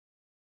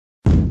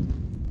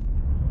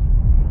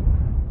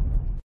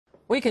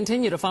We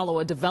continue to follow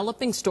a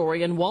developing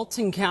story in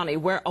Walton County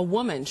where a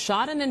woman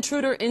shot an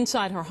intruder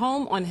inside her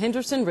home on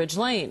Henderson Ridge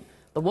Lane.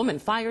 The woman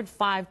fired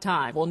 5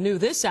 times. Well, new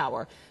this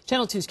hour,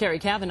 Channel 2's Carrie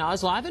Kavanaugh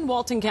is live in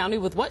Walton County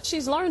with what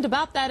she's learned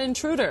about that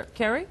intruder.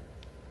 Carrie?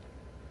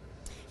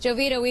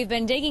 Jovita, we've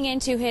been digging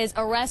into his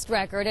arrest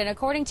record, and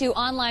according to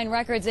online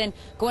records in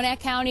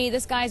Gwinnett County,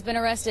 this guy's been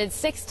arrested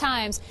 6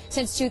 times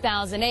since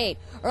 2008.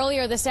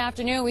 Earlier this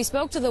afternoon, we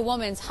spoke to the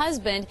woman's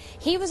husband.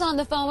 He was on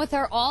the phone with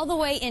her all the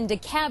way in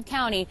DeKalb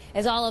County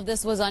as all of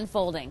this was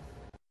unfolding.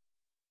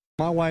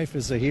 My wife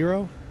is a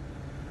hero.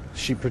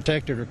 She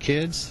protected her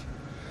kids.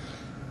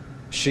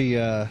 She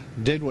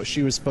did what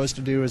she was supposed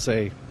to do as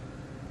a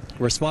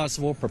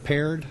responsible,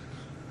 prepared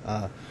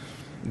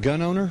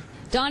gun owner.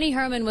 Donnie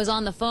Herman was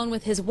on the phone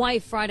with his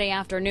wife Friday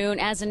afternoon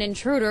as an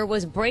intruder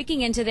was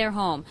breaking into their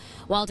home.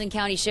 Walton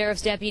County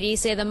Sheriff's deputies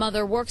say the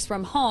mother works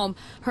from home.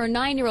 Her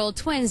 9-year-old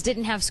twins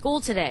didn't have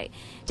school today.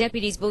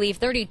 Deputies believe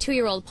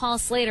 32-year-old Paul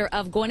Slater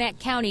of Gwinnett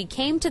County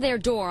came to their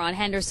door on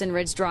Henderson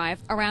Ridge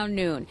Drive around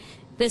noon.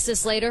 This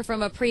is Slater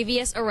from a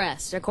previous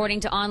arrest.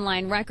 According to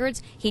online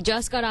records, he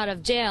just got out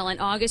of jail in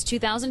August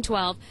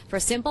 2012 for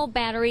simple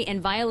battery and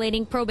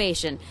violating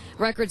probation.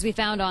 Records we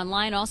found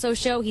online also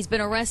show he's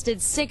been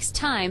arrested 6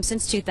 times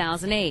since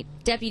 2008.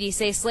 Deputies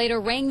say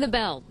Slater rang the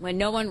bell. When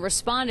no one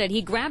responded,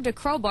 he grabbed a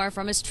crowbar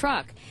from his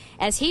truck.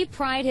 As he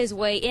pried his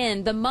way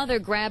in, the mother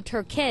grabbed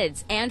her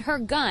kids and her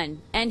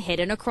gun and hid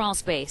in a crawl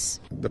space.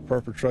 The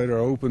perpetrator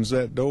opens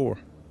that door.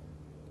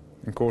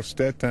 Of course, at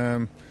that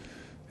time,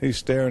 he's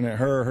staring at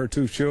her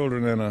 2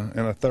 children, and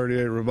a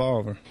 .38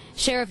 revolver.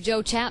 Sheriff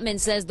Joe Chapman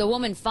says the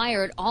woman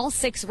fired all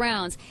 6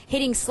 rounds,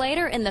 hitting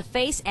Slater in the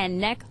face and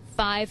neck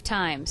 5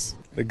 times.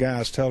 The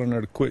guy's telling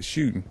her to quit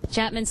shooting.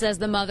 Chapman says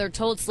the mother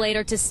told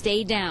Slater to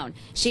stay down.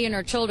 She and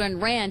her children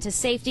ran to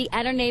safety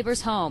at a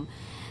neighbor's home.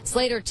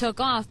 Slater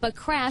took off but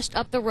crashed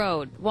up the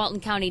road.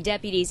 Walton County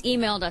deputies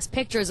emailed us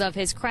pictures of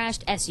his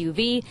crashed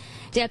SUV.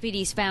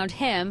 Deputies found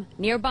him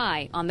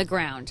nearby on the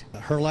ground.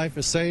 Her life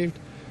is saved,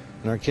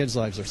 and our kids'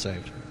 lives are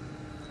saved.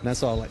 And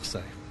that's all I'd like to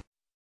say.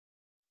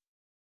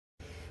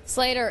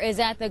 Slater is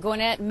at the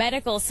Gwinnett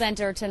Medical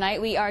Center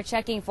tonight. We are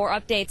checking for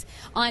updates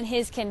on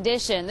his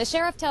condition. The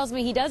sheriff tells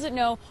me he doesn't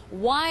know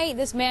why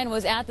this man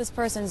was at this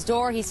person's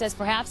door. He says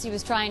perhaps he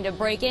was trying to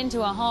break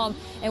into a home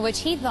in which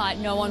he thought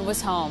no one was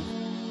home.